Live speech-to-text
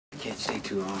stay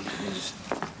too long.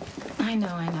 I know.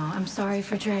 I'm sorry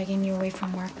for dragging you away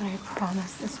from work, but I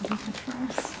promise this will be good for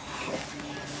us.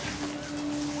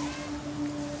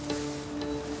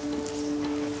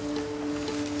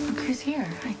 Look who's here.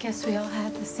 I guess we all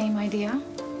had the same idea.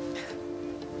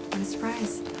 What a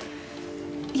surprise.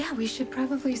 Yeah, we should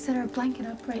probably set our blanket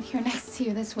up right here next to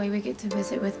you. This way we get to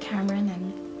visit with Cameron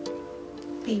and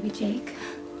baby Jake.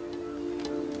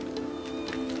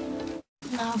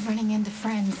 Love running into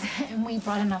friends, and we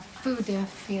brought enough food to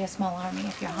feed a small army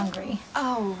if you're hungry.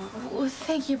 Oh, well,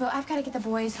 thank you, but I've got to get the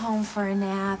boys home for a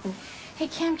nap. And hey,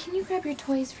 Cam, can you grab your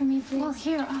toys for me, please? Well,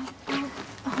 here, I'll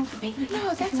hold the baby.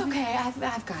 No, that's okay. I've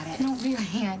got it. No,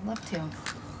 really, I'd love to.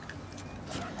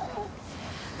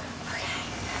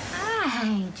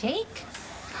 Hi, Jake.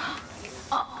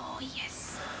 Oh,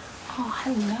 yes. Oh,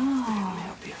 hello. Let me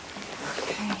help you.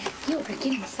 Okay. You are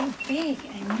getting so big,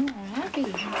 and you are happy. I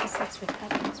guess that's what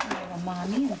happens when you're a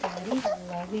mommy and daddy. I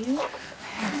love you.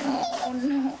 Oh,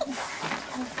 no.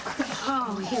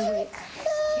 Oh, here, wait.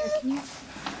 Here, can you...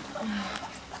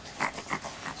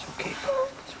 It's okay.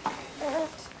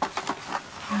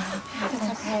 It's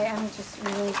okay. I'm just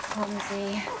really clumsy.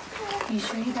 You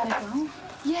sure you gotta go?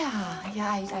 Yeah,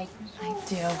 I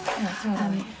do. Throw it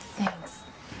away. Thanks.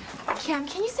 Cam,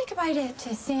 can you say goodbye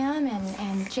to Sam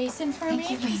and Jason for me?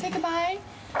 Thank you, Can you say goodbye?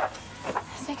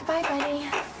 Say goodbye, buddy.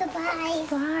 Goodbye.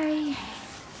 Bye.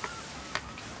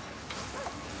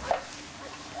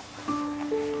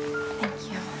 Thank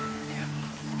you.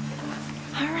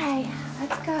 All right,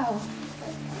 let's go.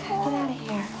 Get out of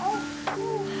here.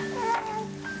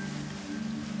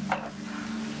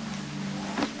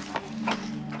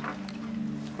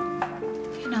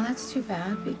 You know, that's too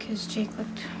bad because Jake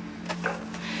looked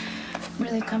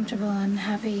really comfortable and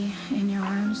happy in your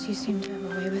arms. You seem to have a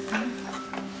way with him.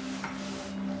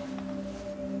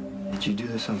 Did you do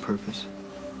this on purpose?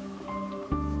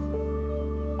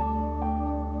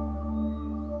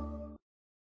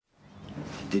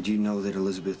 Did you know that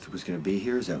Elizabeth was going to be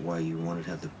here? Is that why you wanted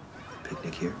to have the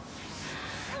picnic here?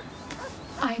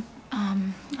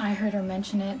 I heard her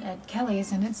mention it at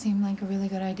Kelly's, and it seemed like a really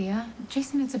good idea.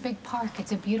 Jason, it's a big park.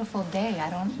 It's a beautiful day. I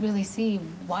don't really see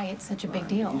why it's such a big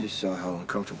deal. You just saw how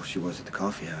uncomfortable she was at the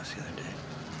coffee house the other day.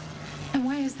 And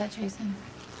why is that, Jason?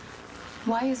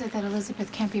 Why is it that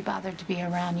Elizabeth can't be bothered to be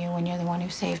around you when you're the one who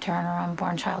saved her and her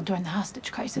unborn child during the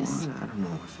hostage crisis? Well, I don't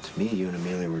know if it's me. You and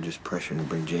Amelia were just pressuring to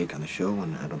bring Jake on the show,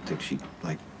 and I don't think she'd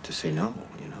like to say no,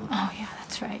 you know? Oh, yeah,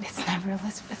 that's right. It's never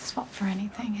Elizabeth's fault for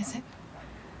anything, is it?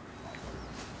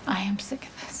 I am sick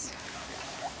of this.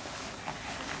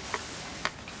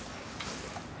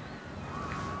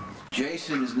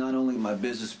 Jason is not only my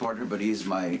business partner, but he's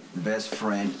my best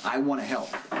friend. I want to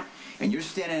help. And you're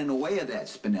standing in the way of that,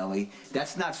 Spinelli.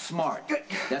 That's not smart.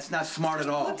 That's not smart at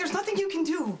all. Look, there's nothing you can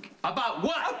do. About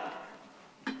what?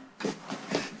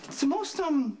 It's the most,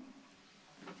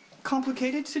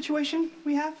 complicated situation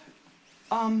we have.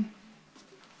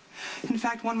 In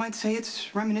fact, one might say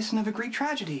it's reminiscent of a Greek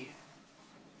tragedy.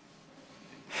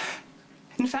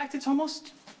 In fact, it's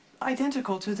almost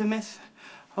identical to the myth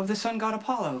of the sun god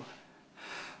Apollo.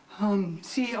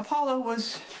 See, Apollo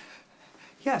was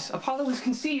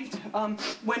conceived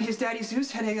when his daddy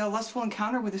Zeus had a lustful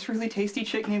encounter with this really tasty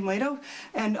chick named Leto,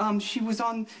 and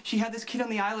she had this kid on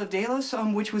the Isle of Delos,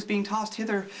 which was being tossed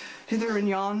hither and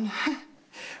yon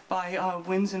by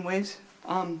winds and waves.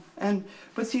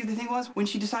 But see, the thing was, when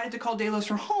she decided to call Delos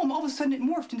her home, all of a sudden it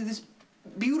morphed into this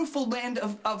beautiful land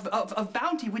of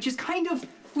bounty, which is kind of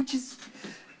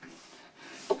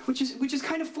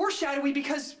foreshadowing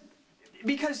because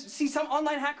see, some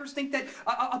online hackers think that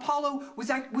Apollo was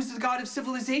the god of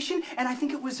civilization, and I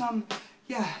think it was I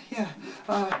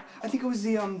think it was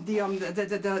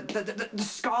the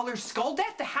scholar's skull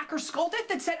death, the hacker's skull death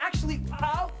that said actually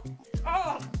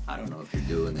I don't know if you're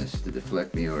doing this to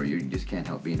deflect me or you just can't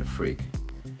help being a freak.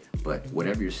 But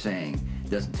whatever you're saying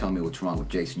doesn't tell me what's wrong with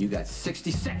Jason. You got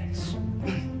 60 seconds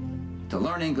to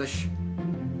learn English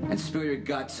and spill your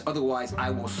guts. Otherwise, I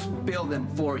will spill them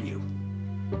for you.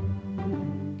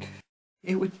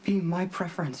 It would be my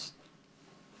preference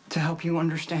to help you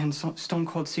understand Stone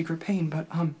Cold's secret pain, but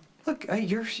look,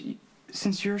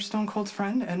 since you're Stone Cold's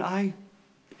friend and I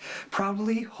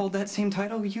proudly hold that same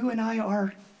title, you and I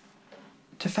are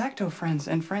de facto friends,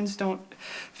 and friends don't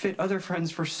fit other friends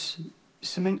for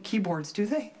cement keyboards, do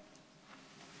they?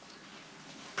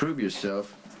 Prove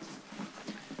yourself.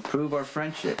 Prove our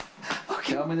friendship.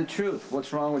 Okay. Tell me the truth.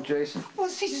 What's wrong with Jason? Well,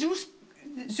 see, Zeus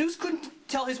Zeus couldn't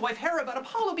tell his wife Hera about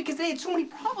Apollo because they had so many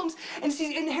problems. And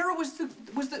Hera was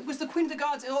the queen of the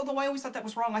gods. Although I always thought that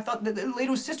was wrong. I thought that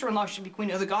Leto's sister-in-law should be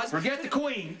queen of the gods. Forget the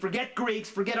queen. Forget Greeks.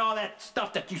 Forget all that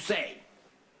stuff that you say.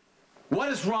 What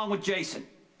is wrong with Jason?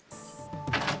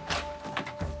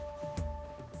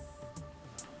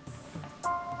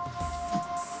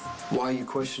 Why are you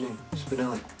questioning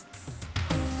Spinelli?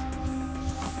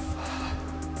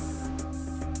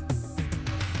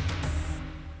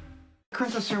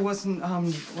 Corinthos, sir,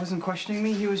 wasn't questioning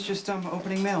me. He was just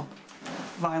opening mail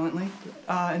violently,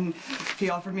 and he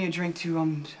offered me a drink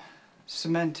to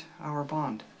cement our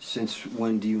bond. Since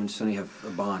when do you and Sonny have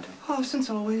a bond? Oh, since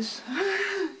always.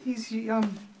 It's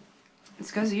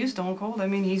because he is Stone Cold. I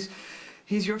mean,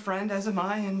 he's your friend, as am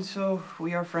I, and so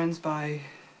we are friends by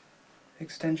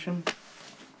extension.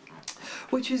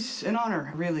 Which is an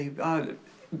honor, really,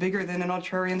 bigger than an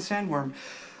Arturian sandworm.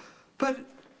 But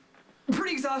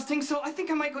pretty exhausting, so I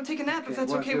think I might go take a nap if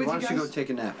that's okay with you guys. Why don't you go take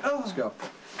a nap? Oh. Let's go.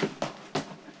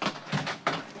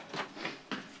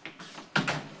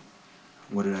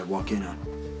 What did I walk in on?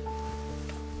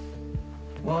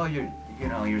 Well,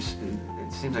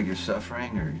 it seems like you're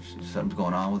suffering or something's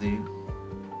going on with you.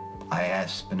 I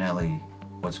asked Spinelli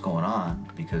what's going on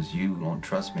because you don't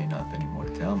trust me enough anymore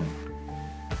to tell me.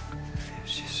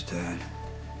 It's just,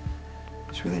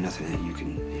 it's really nothing that you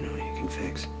can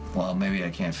fix. Well, maybe I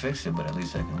can't fix it, but at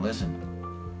least I can listen.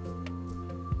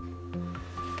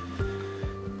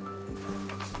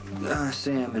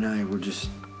 Sam and I were just,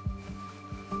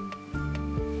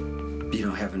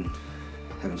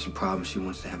 having some problems. She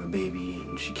wants to have a baby,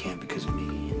 and she can't because of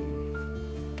me.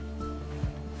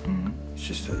 And it's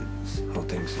just the whole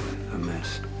thing's a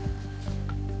mess.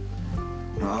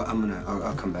 No,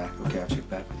 I'll come back. Okay, I'll check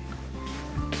back with you.